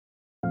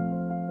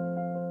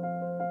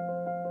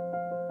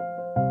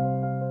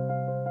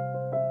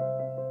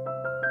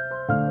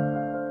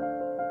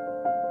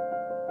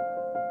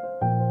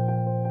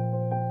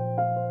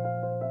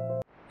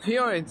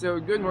Yun, so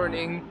good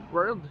morning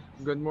world,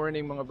 good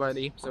morning mga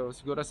buddy. So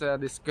siguro sa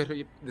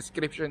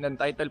description and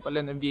title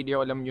pala ng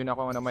video, alam nyo na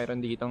kung ano mayroon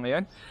dito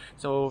ngayon.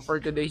 So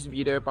for today's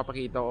video,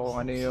 papakita ko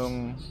kung ano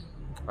yung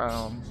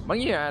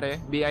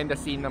mangyayari behind the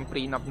scene ng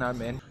prenup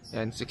namin.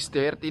 Yan,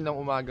 6:30 ng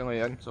umaga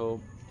ngayon.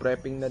 So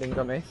prepping na rin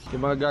kami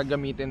yung mga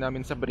gagamitin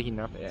namin sa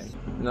prenup. Ayan,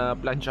 na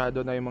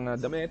planchado na yung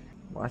mga damit,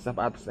 mga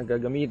sapatos na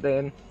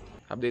gagamitin.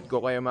 Update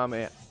ko kayo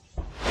mamaya.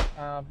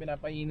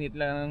 Pinapainit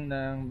lang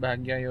ng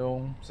bagya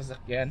yung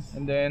sasakyan,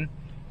 and then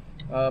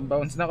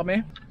bounce na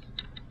kami.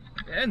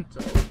 And so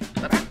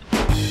tara,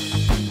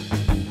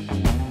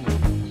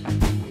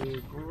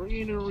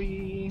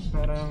 Greenery,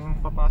 parang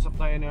papasok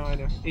tayo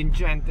ng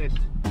Enchanted,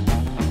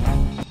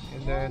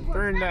 and then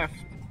turn left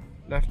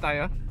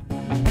tayo.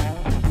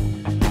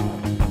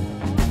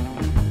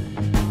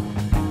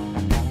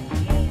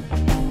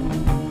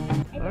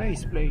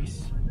 Nice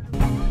place.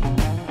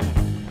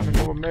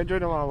 Medyo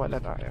nawawala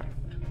tayo.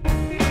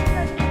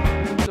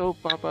 So,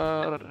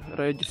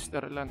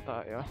 papa-register lang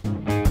tayo.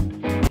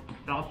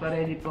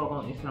 Nakaparedy po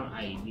akong isang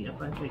ID.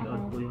 Check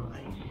out po yung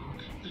ID.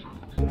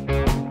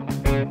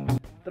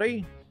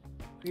 Tray!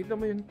 Kita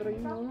mo yung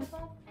tray mo?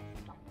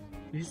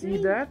 You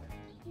see that?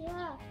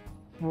 Yeah.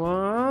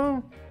 Wow!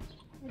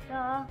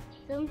 Ito.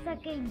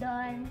 Sakay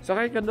doon.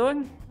 Sakay ka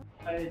doon?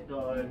 Ay,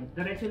 doon.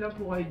 Diretso lang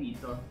po kayo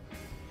dito.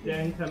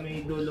 Then sa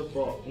may dulo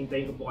po,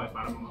 hintayin ko po kayo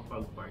para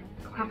makapag-park.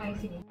 Okay,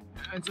 sige.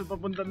 And so,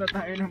 papunta na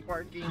tayo ng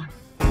parking.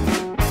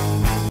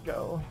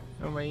 Go.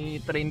 So,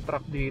 may train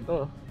truck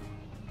dito.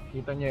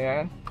 Kita nyo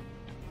yan?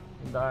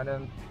 Yung daan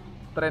ng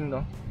tren,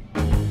 no?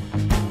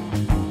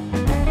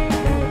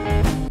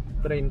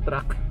 Train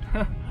truck.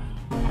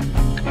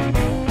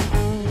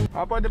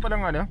 Pwede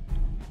palang ano?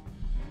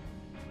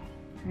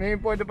 Ngayon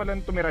pwede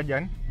palang tumira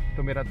dyan.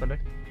 Tumira tuloy.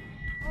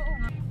 Oo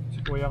nga. Si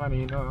kuya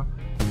kanina.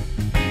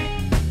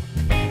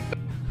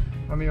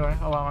 Mami,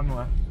 hawakan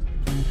mo.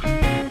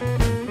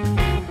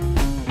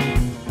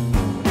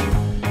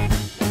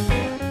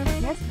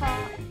 Yes pa.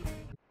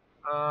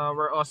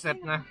 We're all set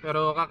na.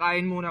 Pero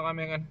kakain muna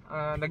kami.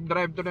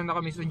 Nag-drive to na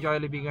kami sa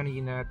Jollibee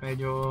kanina at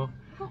medyo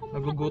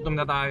nagugutom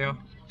na tayo.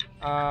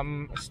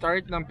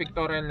 Start ng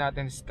pictorial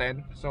natin is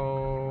 10. So,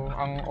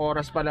 ang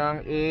oras pa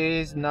lang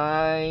is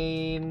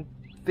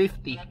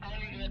 9:50.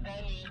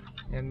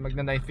 Yan,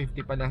 magna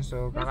 9:50 pa lang.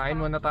 So,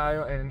 kakain muna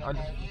tayo and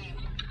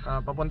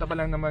papunta pa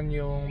lang naman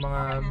yung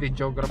mga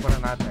videographer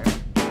natin.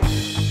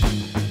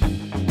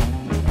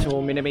 So,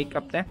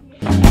 mini-makeup na.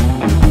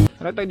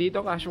 Ano tayo dito?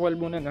 Casual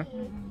muna, no?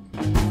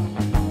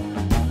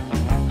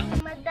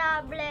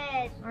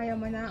 Madablet. Ayaw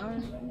mo na.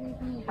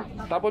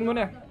 Tapon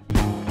muna.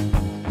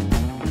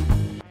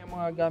 Yung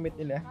mga gamit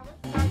nila.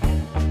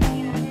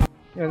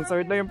 Yan, so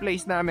ito yung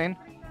place namin.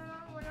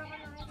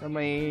 So,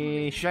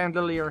 may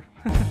chandelier.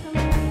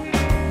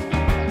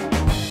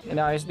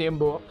 Inaayos na yung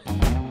buhok.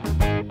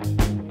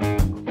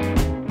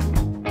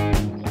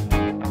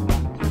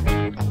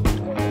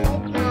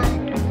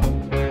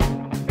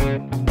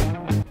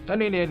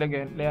 Ano yung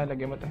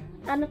nilalagay mo ito?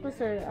 Ano po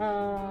sir?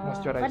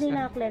 Moisturizer.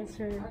 Vanilla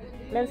cleanser.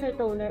 Cleanser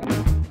toner.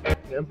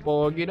 Yan,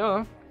 pogi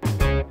na.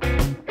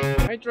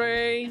 Hi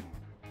Trey!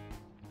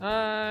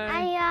 Hi!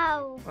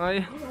 Ayaw.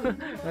 Ay,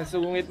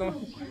 nasungit mo.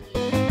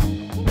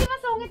 Hindi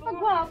masungit pag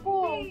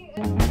gwapo.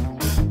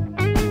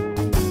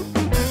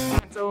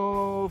 So,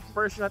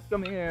 first shot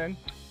kami ngayon.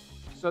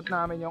 Suot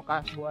namin yung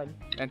casual.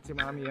 And si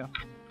Mami.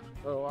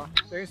 So,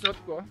 ito yung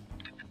suot ko.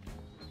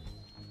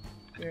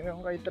 Ito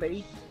yung kay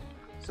Trey.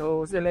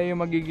 So, sila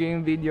yung magiging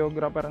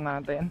videographer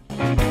natin.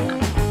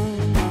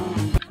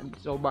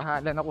 So,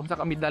 bahala na kung sa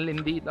kami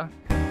dalhin dito.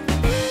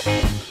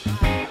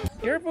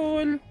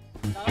 Careful!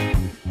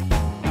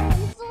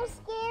 It's so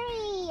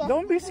scary.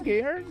 Don't be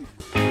scared.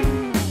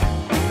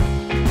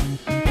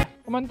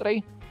 Come on,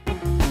 Trey.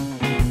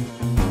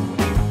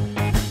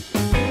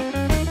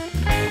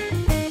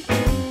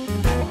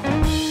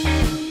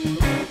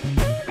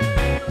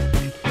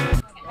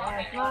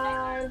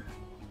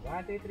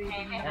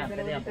 Yan,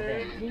 pwede yan,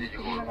 pwede.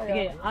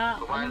 Sige,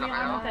 ano yung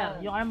arm mo, sir?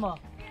 Yung arm mo.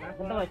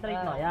 Punta ko,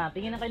 straight mo. Yan,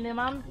 tingin na kayo ni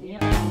ma'am. Tingin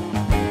na.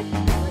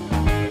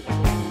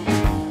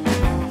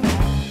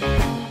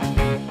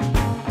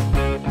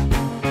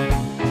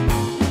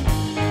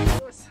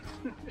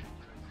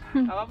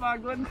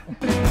 Nakapagod.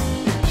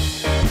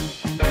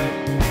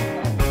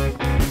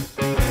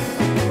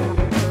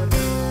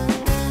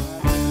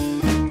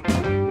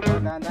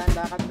 Dahan-dahan,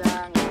 lakad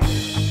lang.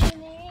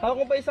 Hawak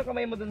mo pa isang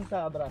kamay mo dun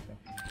sa braso.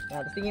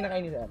 Yan, tapos tingin na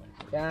kayo ni sir.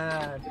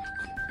 Yan.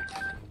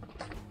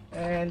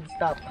 And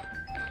stop.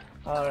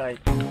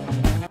 Alright.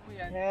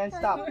 And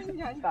stop.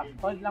 Stop.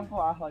 Hold lang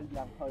po hold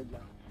lang.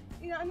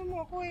 Inaano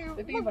mo ako eh.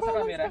 Titingin ba sa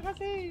camera? Mag-balance ka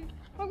kasi.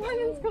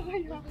 Mag-balance ka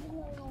kaya.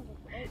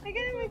 Ay,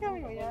 ganun may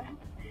kami mo yan.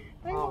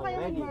 Try mo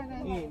kaya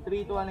mag-balance.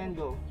 3, 2, 1, and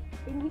go.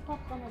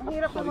 Pinipop ka na. Ang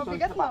hirap na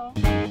mabigat mo.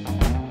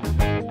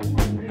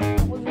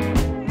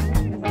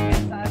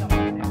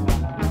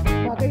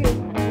 Bagay yun.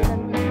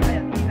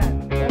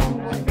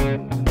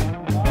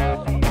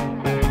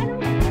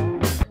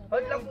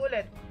 Hold lang po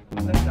ulit.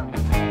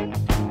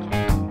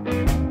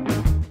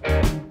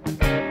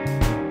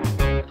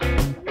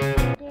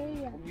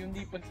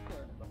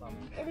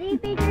 Dali,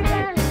 picture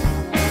lang.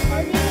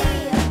 Dali.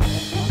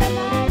 Picture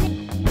naman.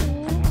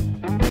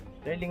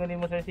 Sir, lingunin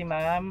mo sir si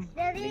ma'am.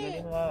 Dali.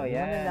 Lingunin mo.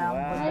 Yan.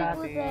 Ay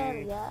po,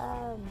 sir.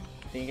 Yan.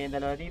 Tingin kayong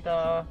dalawa dito.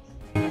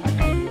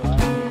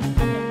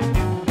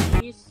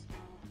 Peace.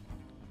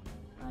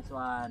 Nice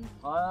one.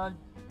 Hold.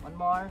 One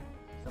more.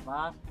 Isa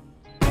pa.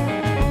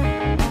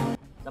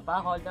 Isa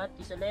pa. Hold that.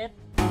 Kiss ulit.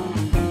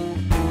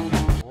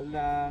 Hold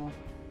lang.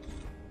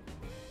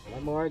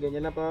 One more,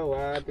 ganyan na pa.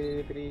 1,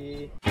 2,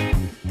 3.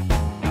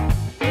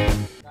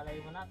 Kalayo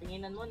mo na.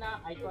 Tinginan mo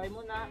na. Eye to eye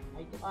muna.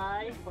 Eye to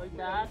eye. Hold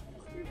that.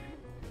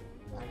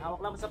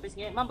 Hawak lang mo sa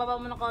pisngi. Ma'am, baba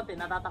mo ng konti.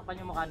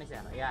 Natatakpan yung mukha ni sir.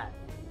 Ayan.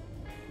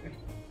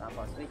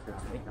 Tapos, wait na.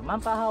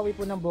 Ma'am, pahawi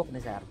po ng buhok ni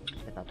sir.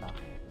 Ito to.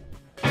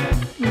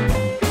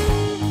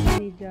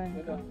 Hey, John.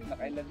 Ito,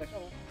 nakailan na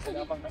siya.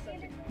 Wala pang kasal.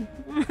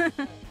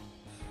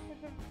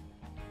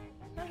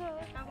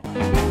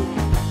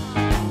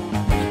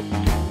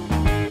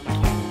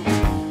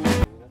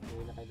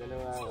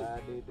 Dalawa,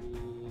 1, 2,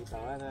 3,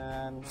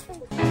 tawanan.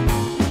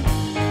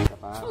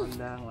 Kapahon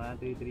lang,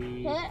 1, 2,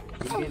 3.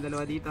 Sige,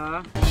 dalawa dito.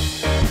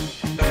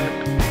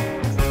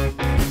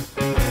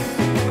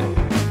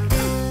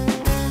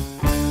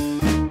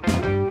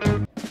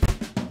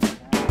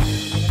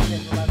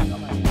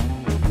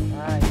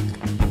 Ay,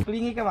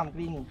 clingy ka bang?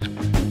 Clingy.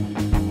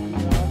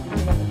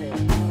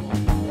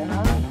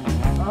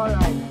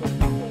 Alright.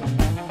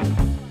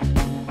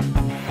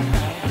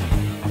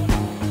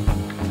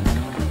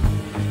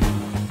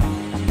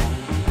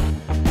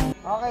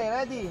 Okay,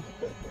 ready?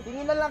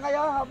 Tingin na lang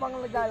kayo habang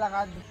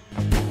naglalakad.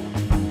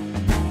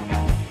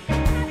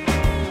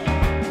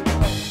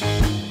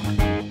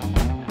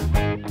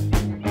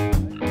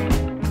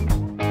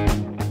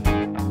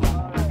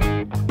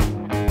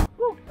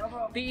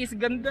 Tiis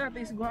ganda,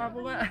 tiis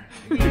gwapo ba?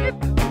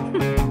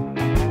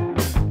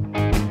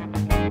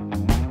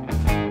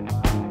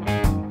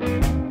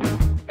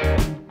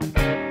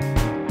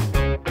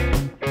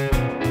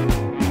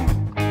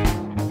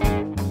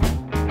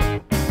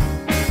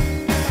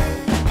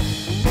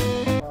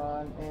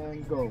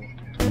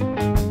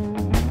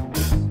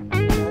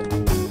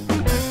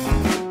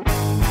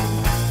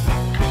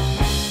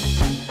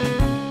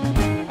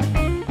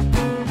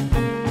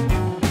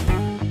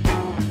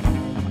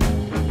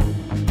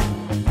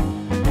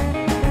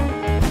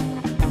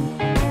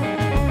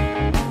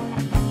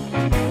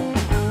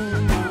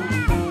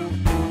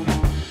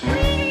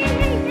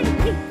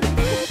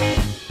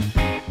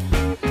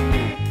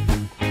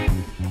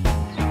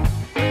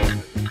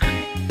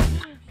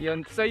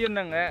 Yun, so yun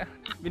na nga.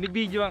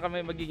 Binibidyoan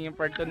kami magiging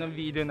part 2 ng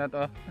video na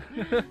to.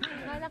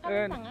 Wala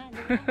kami pa nga.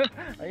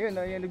 Ayun,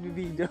 ayun,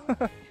 nagbibideo.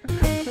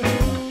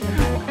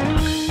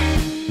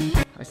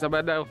 Ay,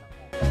 saba daw.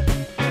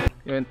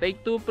 Yun,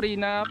 take 2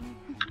 prenup.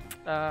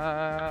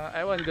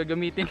 Ewan,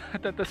 gagamitin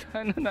natin to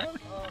sa ano na.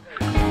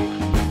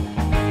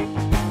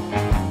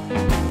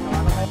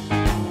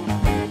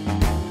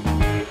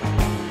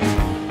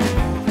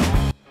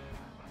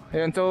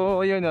 Ayun,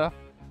 so yun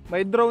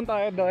may drone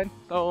tayo doon.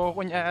 So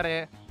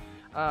kunyari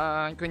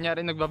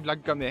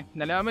nagbablog kami.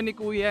 Nalaman ni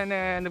kuya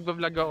na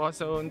nagbablog ako.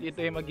 So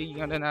dito yung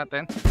magiging ano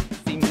natin,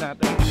 team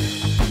natin.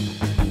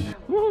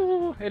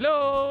 Woo!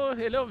 Hello!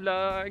 Hello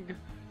vlog!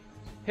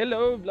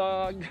 Hello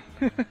vlog!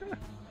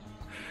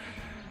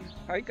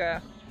 Hi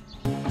ka!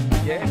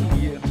 Yeah!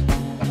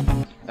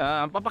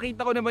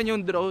 Papakita ko naman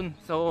yung drone.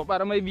 So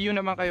para may view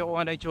naman kayo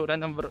kung ano yung tsura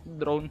ng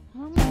drone.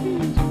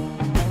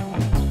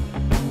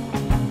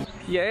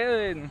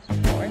 Yan!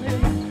 Okay na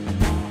yun.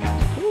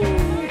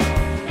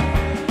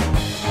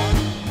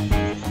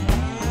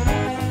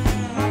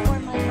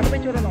 Ano ba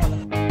yung tsura ng ano?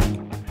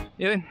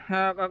 Yun,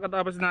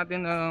 kakatapos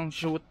natin ng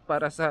shoot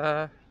para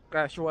sa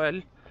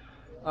casual.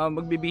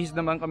 Magbibihis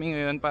naman kami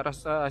ngayon para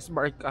sa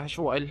smart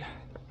casual.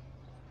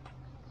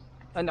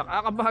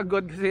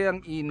 Nakakapagod kasi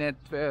ang init,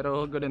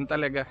 pero ganoon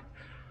talaga.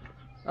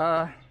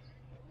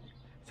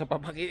 So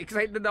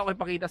excited ako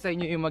ipakita sa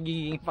inyo yung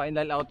magiging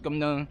final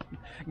outcome ng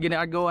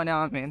ginagawa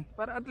namin,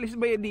 para at least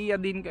may idea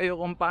din kayo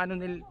kung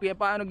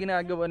paano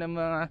ginagawa ng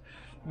mga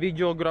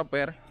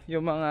videographer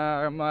yung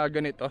mga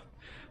ganito.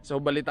 So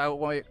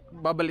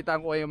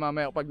babalitaan ko kayo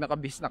mamaya pag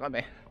nakabis na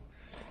kami.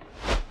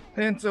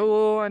 Ayun, so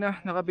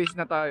nakabis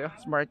na tayo,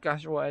 smart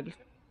casual.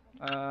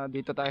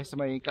 Dito tayo sa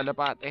may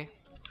Kalapate.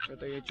 So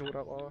ito yung tsura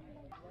ko.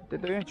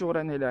 Ito yung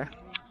tsura nila.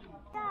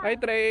 Hi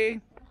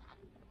Trey!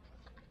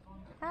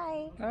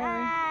 Hi. Hi.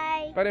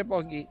 Hi. Pare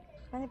Pogi.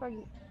 Ano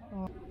pagi?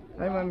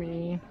 Hi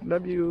Mami.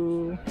 Love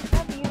you.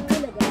 Love you.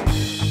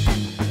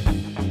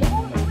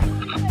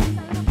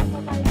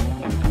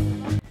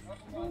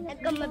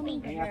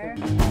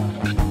 Nagkamapicture.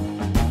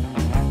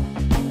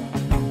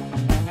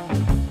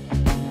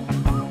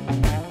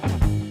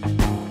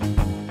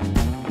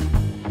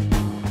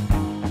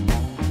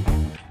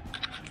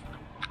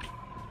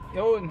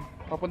 Yun.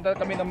 Papunta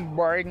kami ng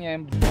bar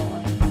niya.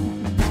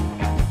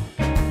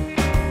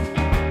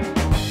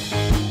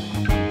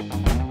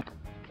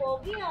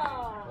 Pogi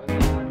ah.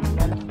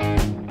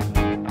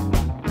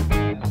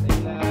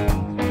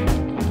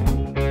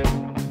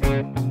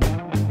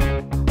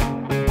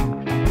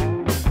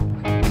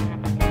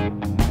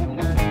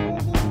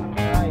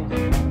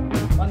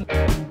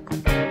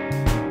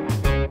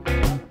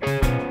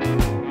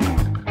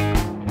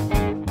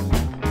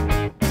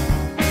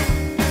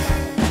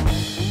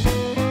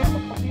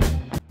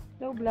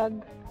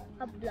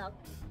 vlog.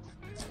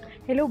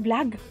 Hello,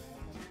 vlog.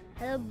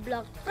 Hello,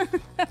 vlog.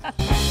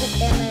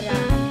 Camera.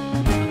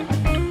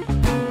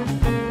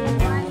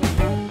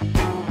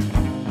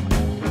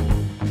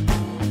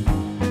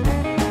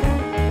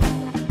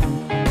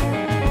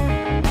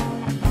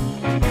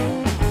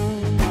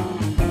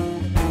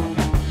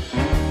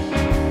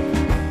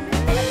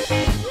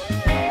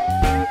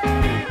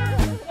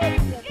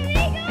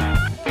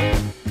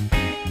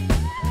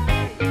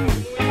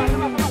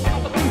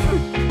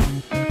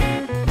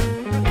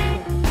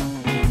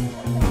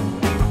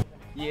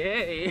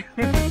 Yay!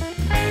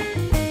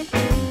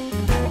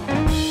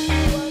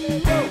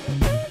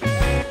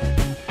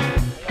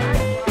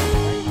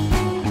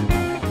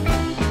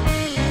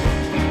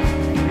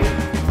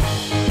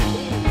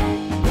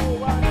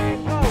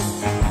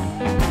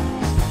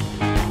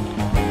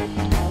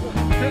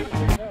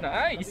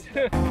 Nice!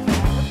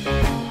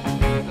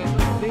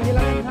 Tingin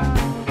lang ha.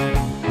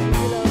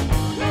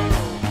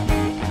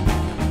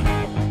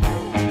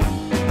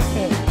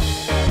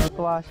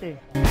 Natuwa siya eh.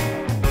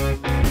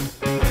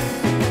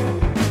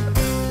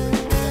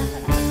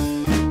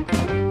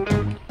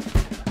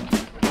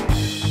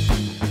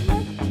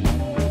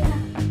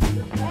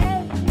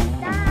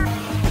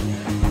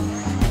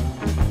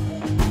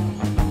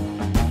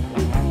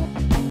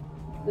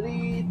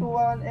 Three, two,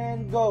 one,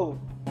 and go!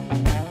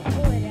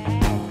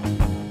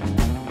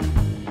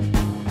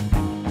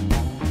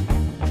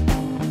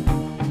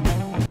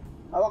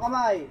 Hawak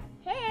kamay!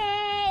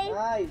 Hey!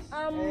 Nice!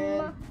 Um,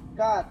 And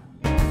cut!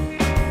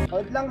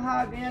 Hold lang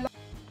ha, ganyan lang.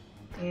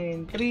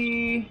 And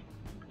 3,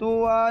 2,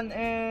 1,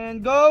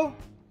 and go!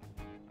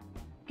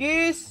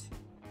 Kiss!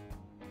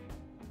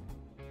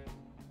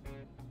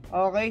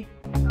 Okay.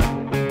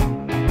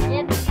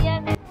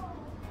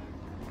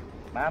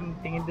 Ma'am,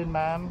 tingin dun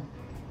ma'am.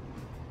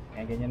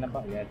 Yan, ganyan na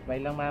po. Yan,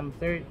 smile lang ma'am.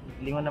 Sir,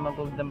 lingon naman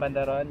po ng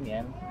bandaron.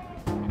 Yan.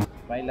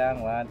 Smile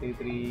lang. 1, 2,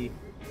 3.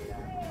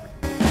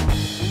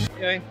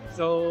 Yun,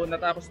 so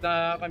natapos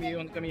na kami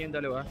yung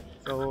dalawa.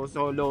 So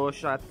solo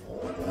shot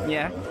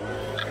niya.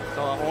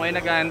 So ako ngayon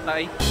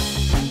nag-aantay.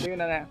 So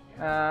yun na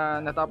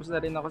natapos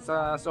na rin ako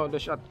sa solo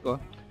shot ko.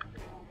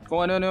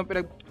 Kung ano yung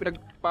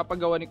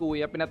pinagpapagawa ni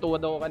Kuya, pinatuwad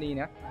ako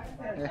kanina.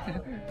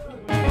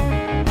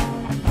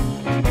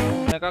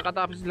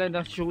 Nakakatapos lang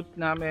ng shoot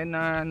namin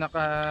na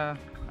naka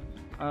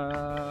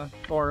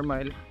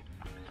formal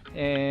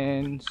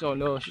and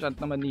solo shot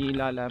naman ni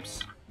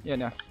Lalabs.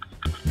 Yan na.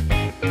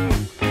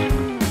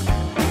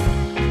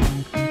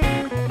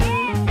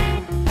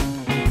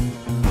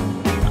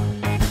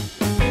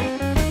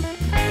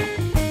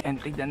 And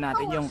tignan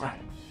natin yung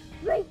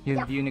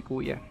view ni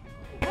Kuya.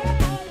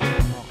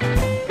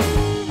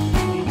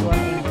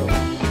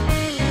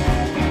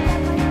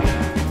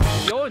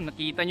 Yun,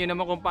 nakita nyo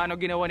naman kung paano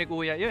ginawa ni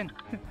Kuya yun.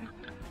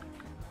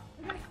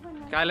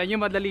 Kala nyo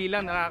madali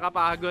lang,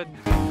 nakakapagod.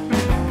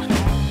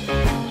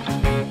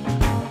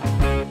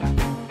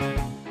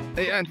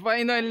 Ayan,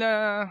 final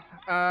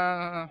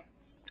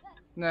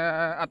na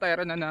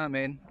attire na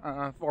namin,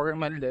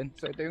 formal din.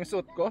 So ito yung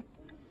suit ko.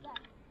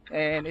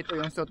 And ito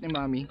yung suit ni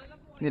Mami,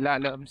 ni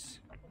Lalabs.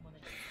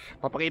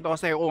 Papakita ko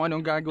sa iyo kung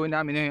anong gagawin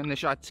namin ngayon na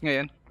shots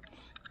ngayon.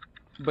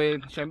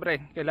 But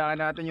syempre, kailangan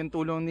natin yung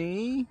tulong ni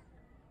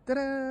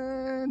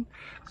Taran!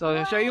 So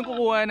siya yung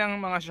kukuha ng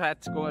mga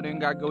shots kung ano yung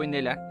gagawin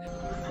nila.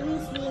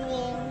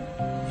 Swimming.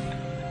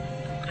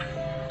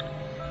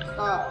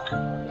 Stop.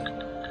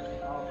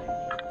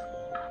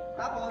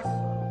 Tapos,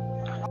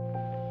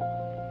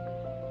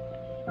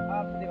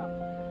 di ba?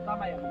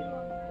 Tama yan, di ba?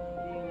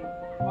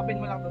 Open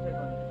mo lang to sir.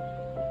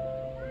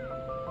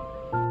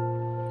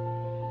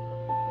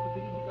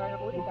 Hindi kaya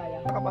ko, hindi kaya.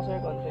 Nakapasar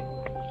konti.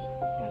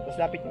 Yan, tapos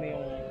lapit mo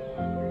yung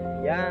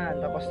yan,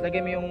 tapos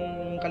lagay mo yung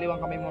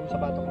kaliwang kamay mo sa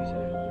batok mo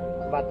sir.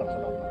 Sa batok, sa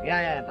batok.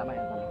 Yan, tama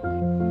yan, tama.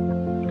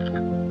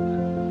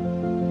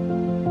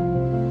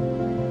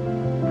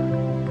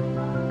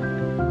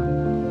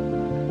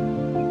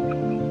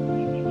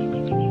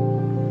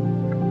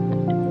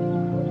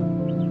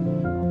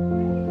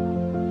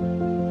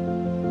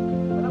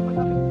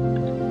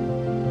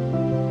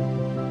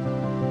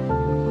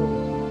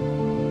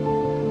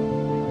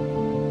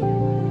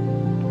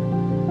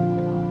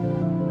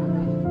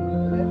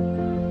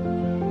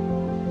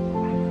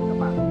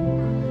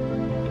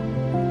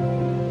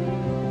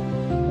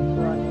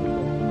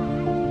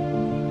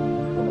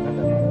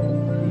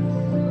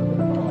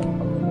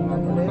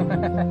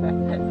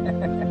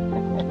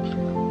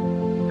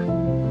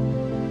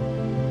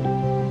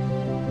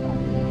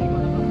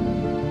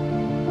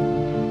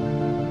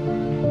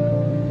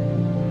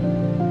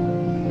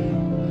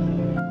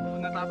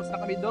 Natapos na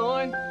kami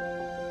doon.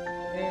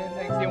 And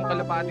next yung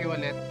kalapati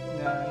ulit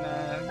na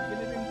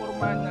ganito yung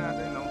pormahan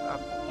natin ng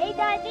top. Hey,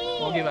 Daddy!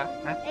 Okay ba?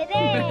 Ha?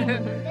 Daddy!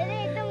 Daddy,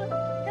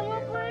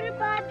 tumupuro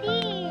pati!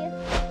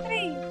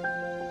 Hey!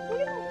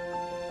 Huli mo!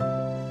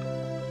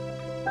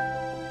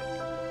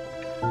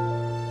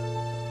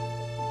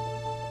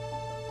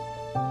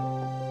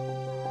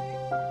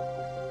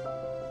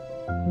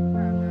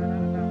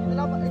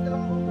 Ito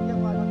lang ako, kuya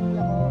ko, alam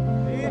kuya ko.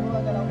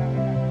 Ito lang kami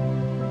na.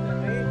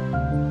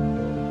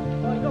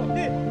 Oh, go!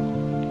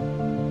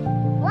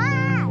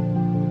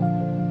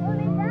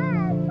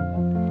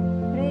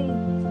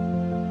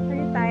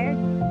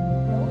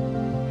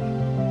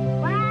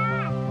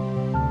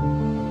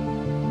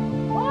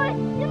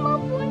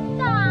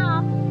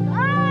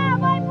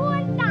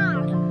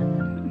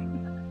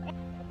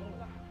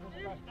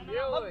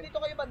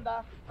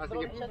 Sige.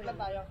 Drone shot lang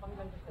tayo.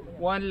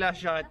 One last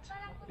shot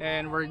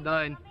and we're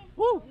done.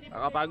 Woo!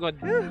 Nakapagod.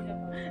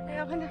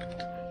 Ayoko na.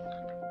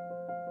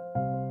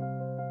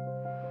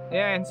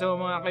 Ayan, so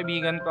mga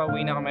kaibigan,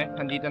 pauwi na kami.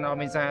 Nandito na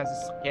kami sa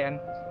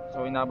sasakyan.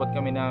 So inabot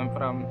kami na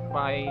from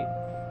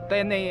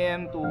 10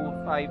 a.m. to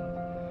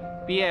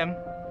 5 p.m.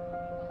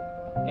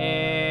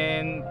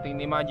 And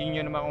imagine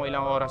nyo naman kung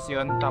ilang oras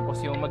yun.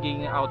 Tapos yung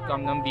magiging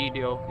outcome ng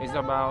video is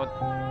about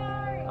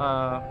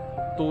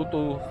 2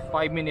 to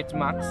 5 minutes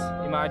max.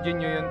 Imagine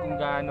nyo yun kung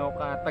gaano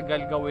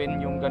katagal gawin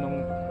yung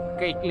ganong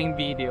kaikling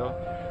video.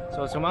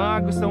 So sa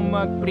mga gustong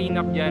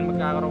mag-prenup dyan,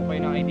 magkakaroon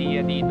kayo ng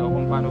idea dito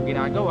kung paano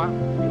ginagawa.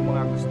 Yung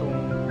mga gustong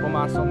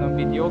pumasok ng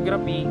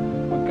videography,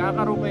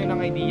 magkakaroon kayo ng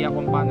idea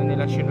kung paano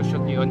nila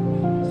sinushoot yun.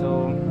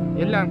 So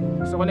yun lang,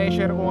 gusto ko lang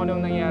i-share kung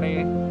anong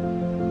nangyari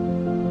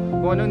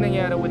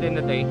within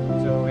the day.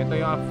 So ito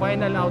yung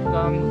final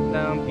outcome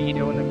ng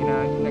video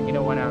na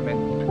ginawa namin.